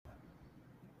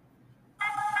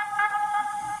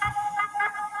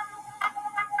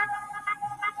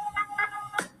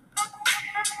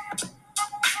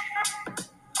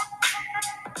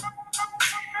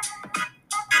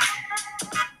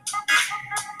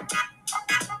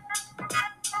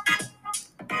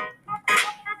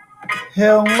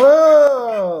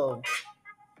Hello,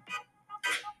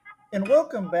 and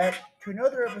welcome back to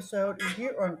another episode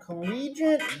here on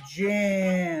Collegiate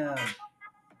Jam.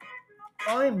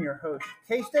 I'm your host,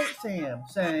 K-State Sam,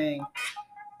 saying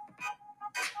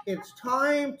it's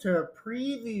time to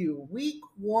preview week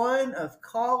 1 of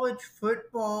college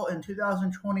football in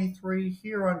 2023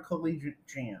 here on Collegiate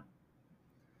Jam.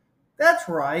 That's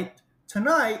right,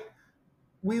 tonight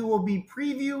we will be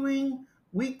previewing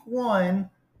week 1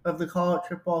 of the college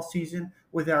football season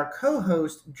with our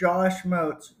co-host Josh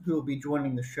Moats, who will be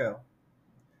joining the show.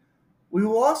 We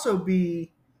will also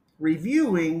be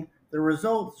reviewing the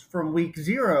results from week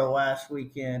 0 last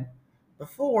weekend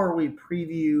before we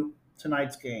preview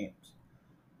tonight's games.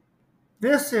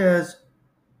 This is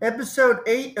episode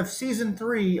 8 of season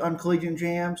 3 on Collegiate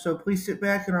Jam, so please sit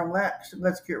back and relax and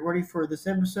let's get ready for this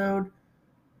episode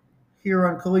here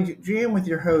on Collegiate Jam with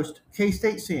your host,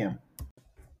 K-State Sam.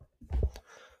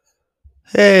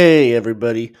 Hey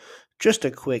everybody, just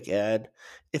a quick ad.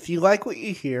 If you like what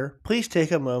you hear, please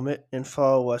take a moment and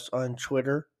follow us on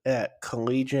Twitter at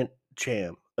Collegiate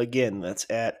Jam. Again, that's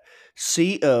at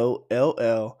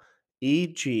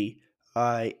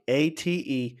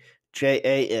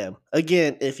COLLEGIATEJAM.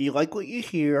 Again, if you like what you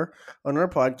hear on our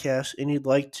podcast and you'd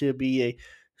like to be a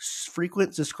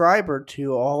frequent subscriber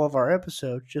to all of our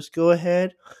episodes, just go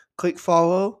ahead, click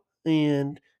follow,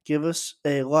 and give us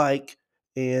a like.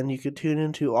 And you can tune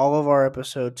into all of our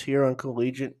episodes here on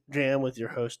Collegiate Jam with your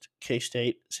host,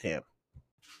 K-State Sam.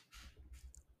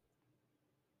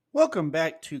 Welcome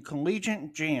back to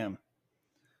Collegiate Jam.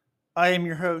 I am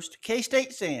your host,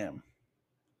 K-State Sam.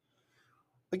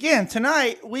 Again,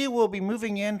 tonight we will be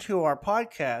moving into our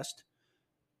podcast,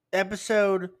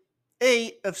 episode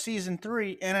 8 of season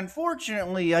 3. And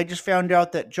unfortunately, I just found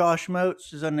out that Josh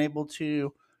Moats is unable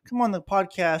to come on the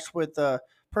podcast with a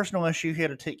personal issue he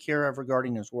had to take care of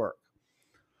regarding his work.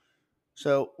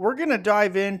 So we're going to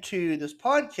dive into this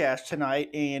podcast tonight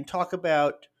and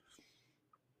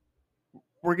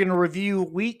we're going to review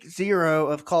week 0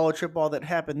 of college football that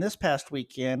happened this past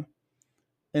weekend.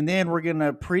 And then we're going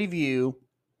to preview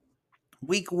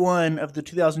week 1 of the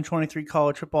 2023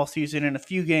 college football season in a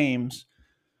few games.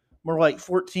 More like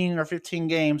 14 or 15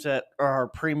 games that are our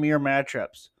premier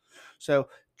matchups. So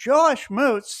Josh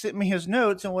Moats sent me his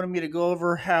notes and wanted me to go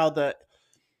over how the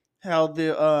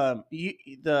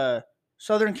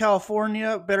Southern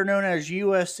California, better known as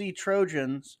USC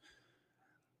Trojans,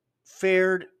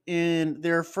 fared in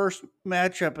their first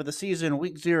matchup of the season,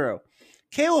 week 0.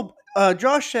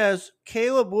 Josh says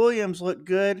Caleb Williams looked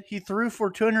good. He threw for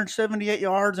 278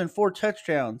 yards and 4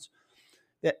 touchdowns.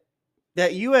 That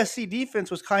USC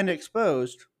defense was kind of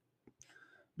exposed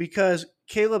because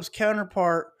Caleb's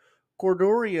counterpart,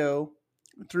 Cordorio,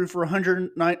 threw for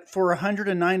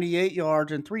 198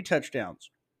 yards and 3 touchdowns.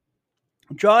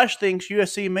 Josh thinks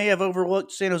USC may have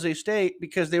overlooked San Jose State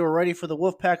because they were ready for the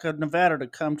Wolfpack of Nevada to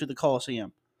come to the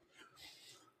Coliseum.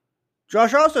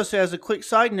 Josh also says a quick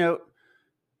side note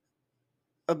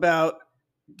about,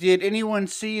 did anyone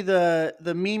see the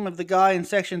meme of the guy in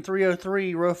section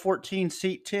 303, row 14,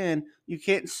 seat 10? You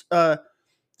can't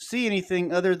see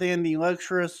anything other than the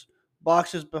luxurious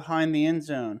boxes behind the end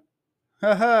zone.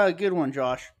 Haha, good one,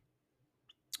 Josh.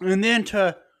 And then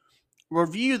to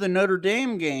review the Notre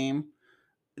Dame game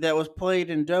that was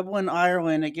played in Dublin,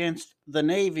 Ireland against the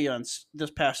Navy on this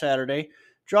past Saturday,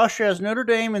 Josh says Notre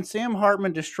Dame and Sam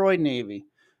Hartman destroyed Navy.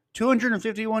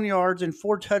 251 yards and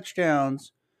 4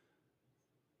 touchdowns.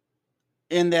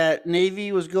 In that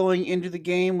Navy was going into the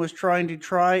game, was trying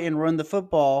and run the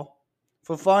football.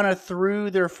 Fofana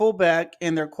threw their fullback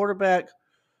and their quarterback,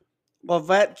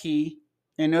 Lavatke,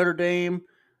 and Notre Dame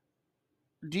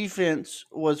defense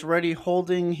was ready,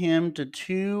 holding him to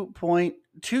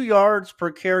 2.2 yards per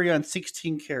carry on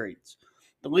 16 carries.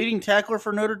 The leading tackler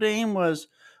for Notre Dame was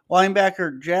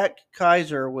linebacker Jack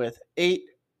Kaiser with 8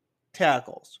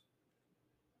 tackles.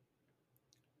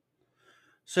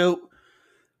 So,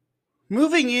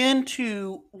 moving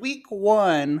into week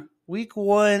 1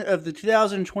 of the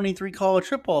 2023 college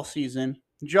football season,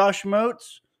 Josh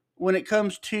Moats, when it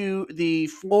comes to the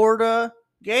Florida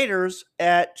Gators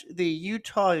at the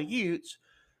Utah Utes,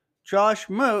 Josh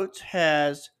Moats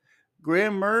has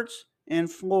Graham Mertz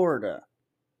and Florida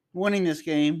winning this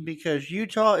game because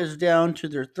Utah is down to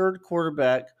their 3rd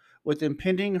quarterback with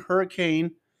impending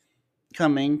hurricane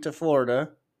coming to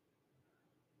Florida.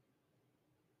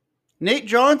 Nate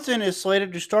Johnson is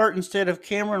slated to start instead of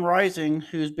Cameron Rising,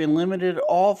 who's been limited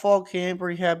all fall camp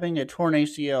rehabbing a torn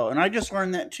ACL. And I just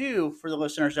learned that too for the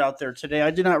listeners out there today. I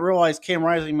did not realize Cam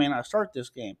Rising may not start this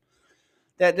game.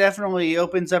 That definitely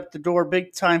opens up the door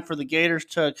big time for the Gators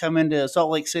to come into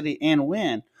Salt Lake City and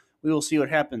win. we will see what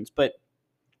happens. But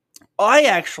I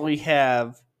actually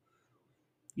have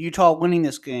Utah winning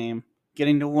this game,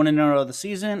 getting to 1-0 of the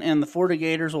season, and the Florida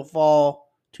Gators will fall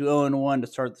to 0-1 to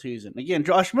start the season. Again,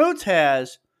 Josh Moats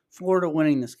has Florida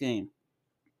winning this game.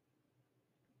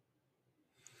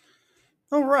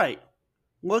 All right.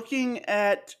 Looking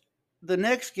at the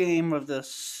next game of the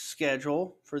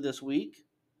schedule for this week.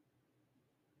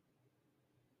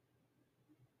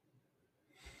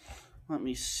 Let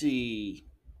me see.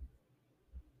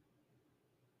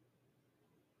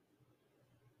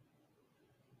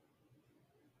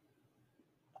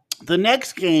 The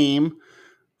next game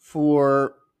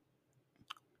for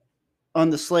on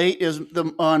the slate is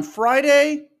on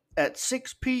Friday at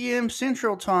 6 p.m.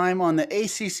 Central Time on the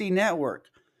ACC Network.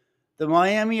 The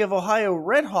Miami of Ohio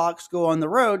Redhawks go on the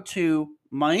road to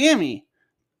Miami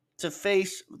to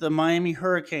face the Miami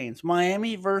Hurricanes.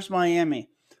 Miami versus Miami.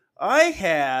 I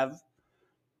have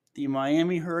the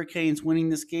Miami Hurricanes winning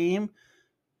this game,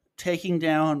 taking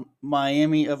down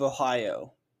Miami of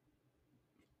Ohio.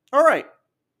 All right.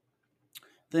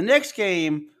 The next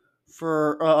game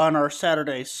for on our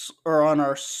Saturdays or on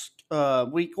our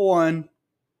week 1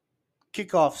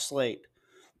 kickoff slate,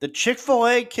 the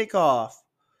Chick-fil-A kickoff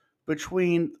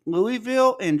between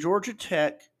Louisville and Georgia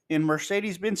Tech in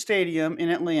Mercedes-Benz Stadium in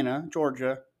Atlanta,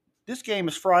 Georgia. This game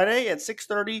is Friday at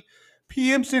 6:30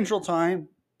 p.m. Central Time,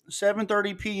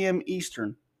 7:30 p.m.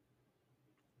 Eastern.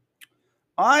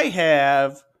 I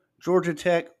have Georgia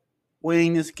Tech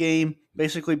winning this game,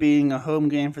 basically being a home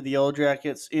game for the Yellow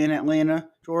Jackets in Atlanta,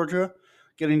 Georgia,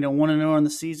 getting to 1-0 in the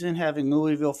season, having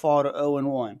Louisville fall to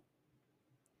 0-1.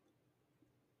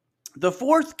 The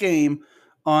fourth game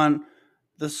on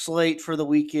the slate for the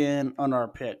weekend on our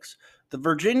picks, the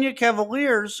Virginia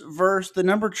Cavaliers versus the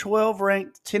number 12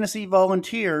 ranked Tennessee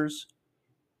Volunteers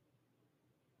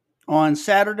on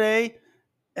Saturday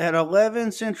at 11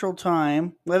 a.m. Central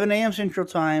Time,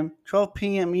 12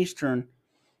 p.m. Eastern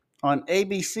on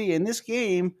ABC. And this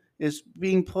game is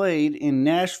being played in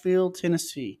Nashville,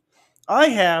 Tennessee. I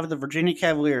have the Virginia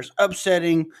Cavaliers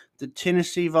upsetting the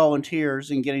Tennessee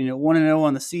Volunteers and getting to 1-0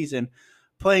 on the season,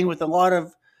 playing with a lot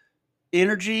of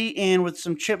energy and with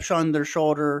some chips on their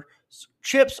shoulders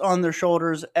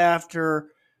after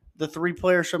the 3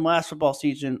 players from last football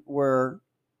season were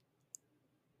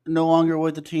no longer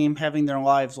with the team, having their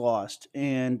lives lost.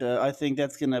 And I think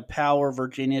that's going to power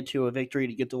Virginia to a victory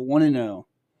to get to 1-0.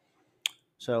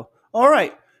 So, all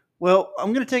right. Well,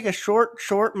 I'm going to take a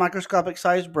short microscopic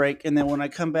size break. And then when I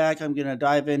come back, I'm going to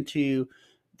dive into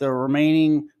the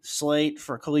remaining slate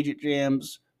for Collegiate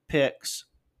Jam's picks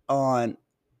on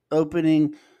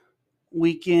opening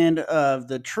weekend of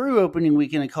the true opening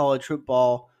weekend of college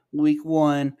football, week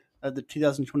 1 of the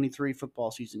 2023 football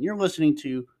season. You're listening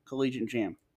to Collegiate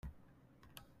Jam.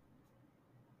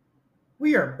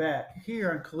 We are back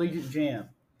here on Collegiate Jam,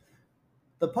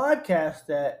 the podcast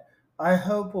that I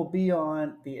hope will be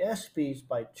on the ESPYs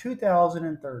by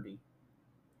 2030.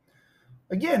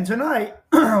 Again, tonight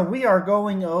we are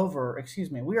going over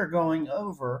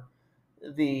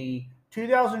the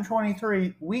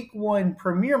 2023 Week 1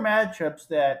 premier matchups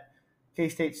that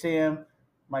K-State Sam,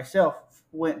 myself,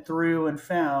 went through and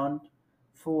found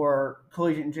for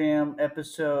Collegiate Jam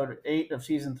episode 8 of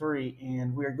season 3,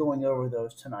 and we're going over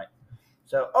those tonight.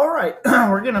 So, all right,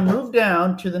 we're going to move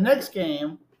down to the next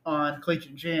game on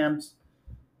Collegiate Jam's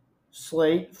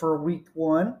slate for Week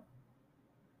 1.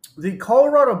 The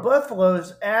Colorado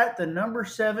Buffaloes at the number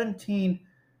 17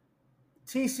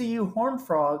 TCU Horned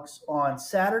Frogs on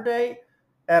Saturday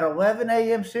at 11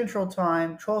 a.m. Central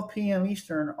Time, 12 p.m.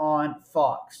 Eastern on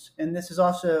Fox. And this is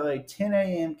also a 10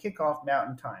 a.m. kickoff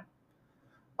Mountain Time.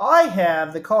 I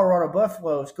have the Colorado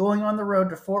Buffaloes going on the road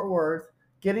to Fort Worth,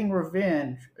 getting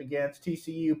revenge against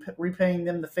TCU, repaying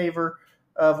them the favor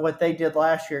of what they did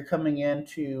last year, coming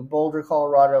into Boulder,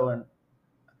 Colorado, and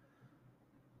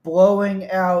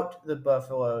blowing out the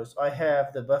Buffaloes. I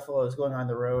have the Buffaloes going on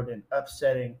the road and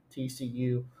upsetting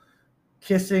TCU,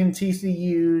 kissing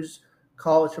TCU's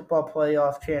college football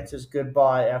playoff chances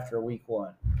goodbye after week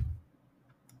 1.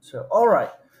 So, all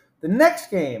right, the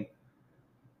next game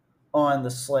on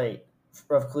the slate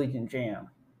of Collegiate Jam,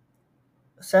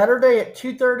 Saturday at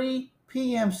 2:30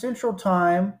 p.m. Central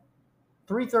Time,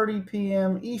 3:30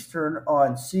 p.m. Eastern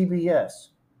on CBS.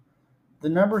 The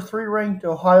number 3 ranked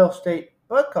Ohio State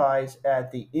Buckeyes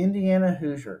at the Indiana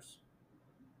Hoosiers.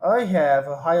 I have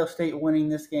Ohio State winning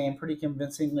this game pretty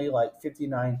convincingly, like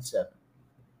 59-7.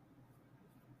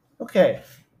 Okay,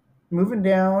 moving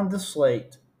down the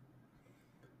slate.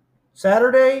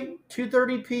 Saturday,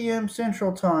 2:30 p.m.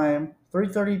 Central Time,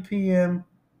 3:30 p.m.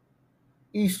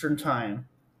 Eastern Time,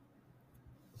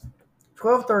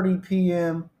 12:30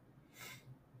 p.m.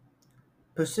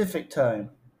 Pacific time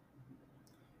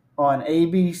on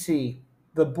ABC.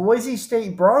 The Boise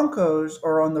State Broncos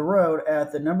are on the road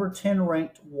at the number 10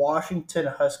 ranked Washington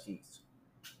Huskies.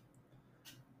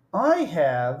 I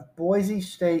have Boise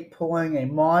State pulling a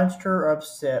monster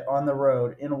upset on the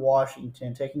road in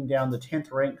Washington, taking down the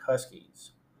 10th ranked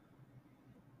Huskies.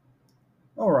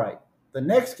 All right, the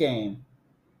next game,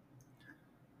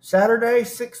 Saturday,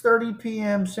 6:30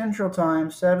 p.m. Central Time,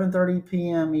 7:30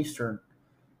 p.m. Eastern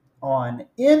on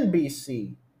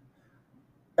NBC.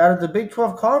 Out of the Big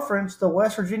 12 Conference, the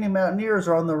West Virginia Mountaineers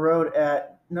are on the road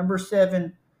at number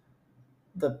 7,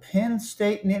 the Penn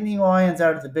State Nittany Lions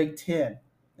out of the Big 10.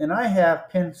 And I have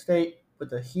Penn State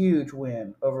with a huge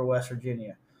win over West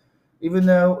Virginia. Even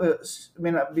though it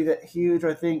may not be that huge,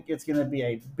 I think it's going to be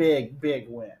a big, big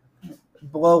win.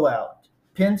 Blowout.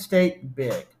 Penn State,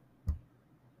 big.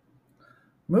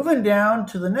 Moving down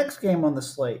to the next game on the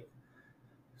slate.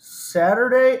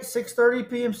 Saturday, 6:30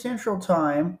 p.m. Central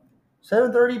Time,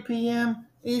 7:30 p.m.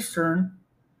 Eastern,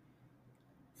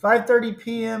 5:30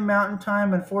 p.m. Mountain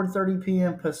Time, and 4:30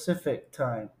 p.m. Pacific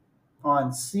Time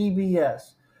on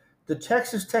CBS. The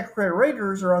Texas Tech Red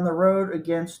Raiders are on the road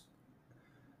against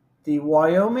the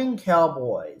Wyoming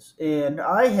Cowboys, and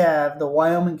I have the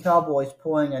Wyoming Cowboys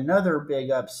pulling another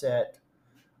big upset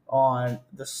on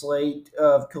the slate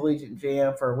of Collegiate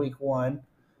Jam for Week 1,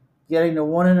 getting to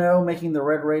 1-0, making the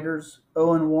Red Raiders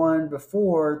 0-1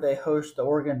 before they host the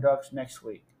Oregon Ducks next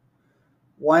week.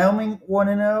 Wyoming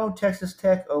 1-0, Texas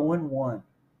Tech 0-1.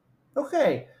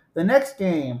 Okay, the next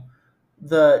game,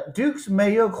 the Duke's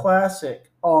Mayo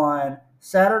Classic on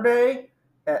Saturday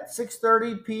at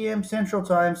 6:30 p.m. Central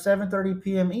Time, 7:30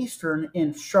 p.m. Eastern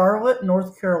in Charlotte,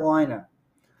 North Carolina.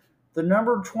 The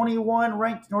number 21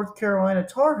 ranked North Carolina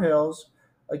Tar Heels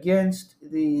against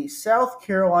the South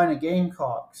Carolina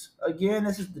Gamecocks. Again,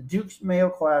 this is the Duke's Mayo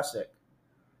Classic.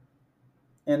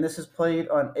 And this is played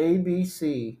on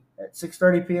ABC at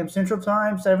 6:30 p.m. Central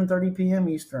Time, 7:30 p.m.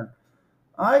 Eastern.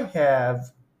 I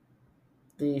have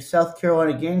the South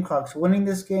Carolina Gamecocks winning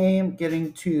this game,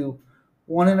 getting to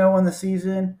 1-0 in the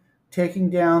season,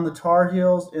 taking down the Tar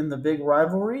Heels in the big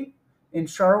rivalry in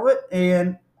Charlotte,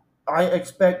 and I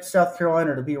expect South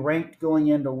Carolina to be ranked going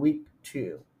into Week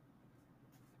 2.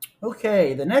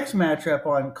 Okay, the next matchup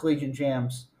on Collegiate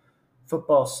Jam's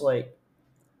football slate.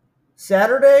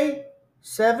 Saturday,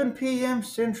 7 p.m.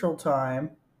 Central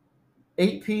Time,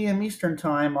 8 p.m. Eastern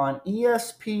Time on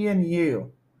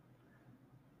ESPNU.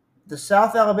 The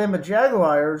South Alabama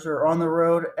Jaguars are on the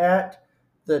road at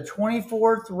the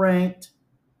 24th ranked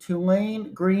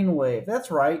Tulane Green Wave. That's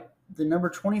right, the number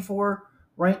 24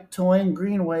 ranked Tulane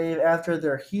Green Wave after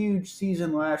their huge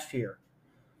season last year.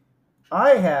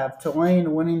 I have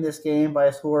Tulane winning this game by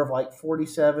a score of like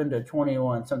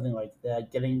 47-21, something like that,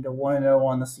 getting to 1-0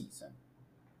 on the season.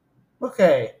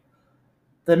 Okay,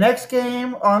 the next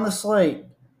game on the slate,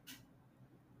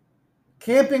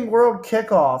 Camping World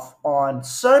Kickoff on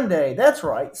Sunday. That's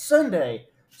right, Sunday,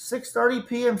 6:30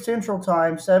 p.m. Central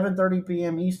Time, 7:30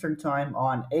 p.m. Eastern Time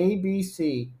on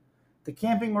ABC. The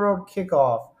Camping World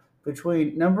Kickoff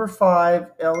between number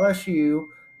 5 LSU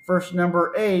versus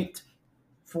number 8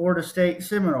 Florida State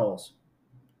Seminoles.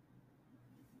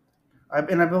 I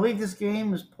believe this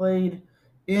game is played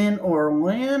in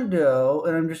Orlando,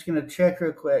 and I'm just going to check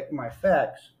real quick my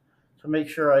facts to make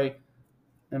sure I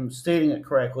am stating it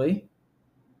correctly.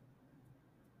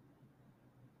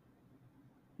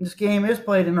 This game is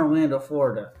played in Orlando,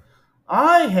 Florida.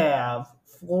 I have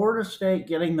Florida State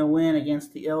getting the win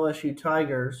against the LSU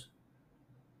Tigers,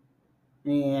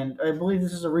 and I believe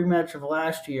this is a rematch of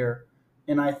last year,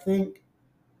 and I think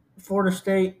Florida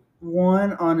State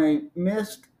won on a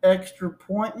missed extra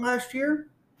point last year,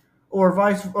 or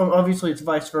obviously it's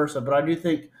vice versa, but I do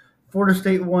think Florida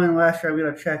State won last year. I'm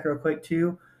going to check real quick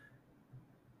too.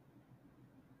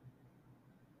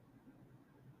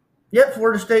 Yep,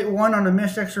 Florida State won on a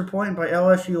missed extra point by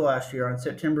LSU last year on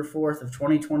September 4th of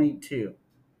 2022.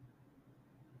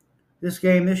 This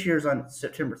game this year is on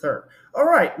September 3rd. All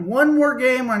right, one more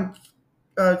game on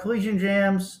Collegiate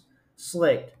Jam's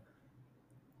slate.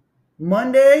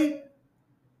 Monday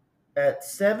at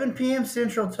 7 p.m.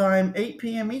 Central Time, 8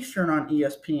 p.m. Eastern on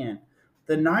ESPN.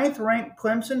 The 9th-ranked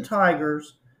Clemson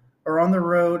Tigers are on the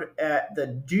road at the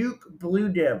Duke Blue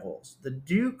Devils. The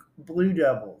Duke Blue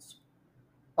Devils.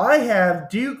 I have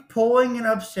Duke pulling an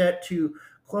upset to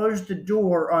close the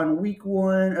door on Week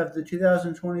 1 of the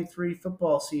 2023 college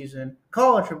football season,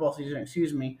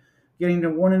 getting to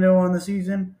 1-0 on the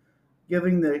season,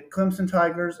 giving the Clemson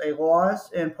Tigers a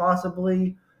loss and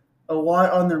possibly a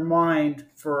lot on their mind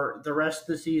for the rest of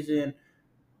the season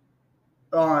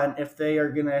on if they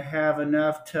are going to have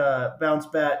enough to bounce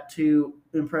back to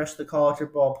impress the college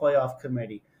football playoff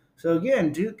committee. So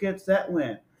again, Duke gets that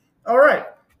win. All right.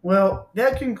 Well,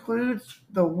 that concludes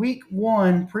the week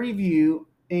 1 preview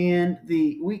and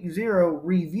the week 0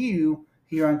 review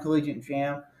here on Collegiate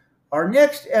Jam. Our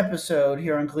next episode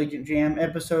here on Collegiate Jam,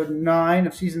 episode 9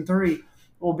 of season 3,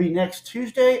 will be next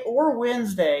Tuesday or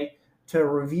Wednesday to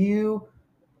review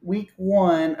week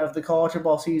 1 of the college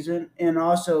football season and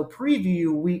also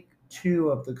preview week 2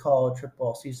 of the college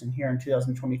football season here in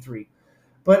 2023.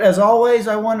 But as always,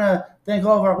 I want to thank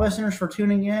all of our listeners for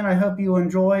tuning in. I hope you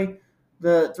enjoy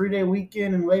the 3-day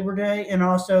weekend and Labor Day and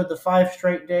also the 5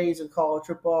 straight days of college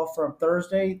football from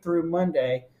Thursday through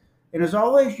Monday. And as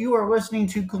always, you are listening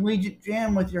to Collegiate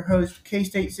Jam with your host,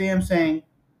 K-State Sam, saying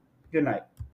good night.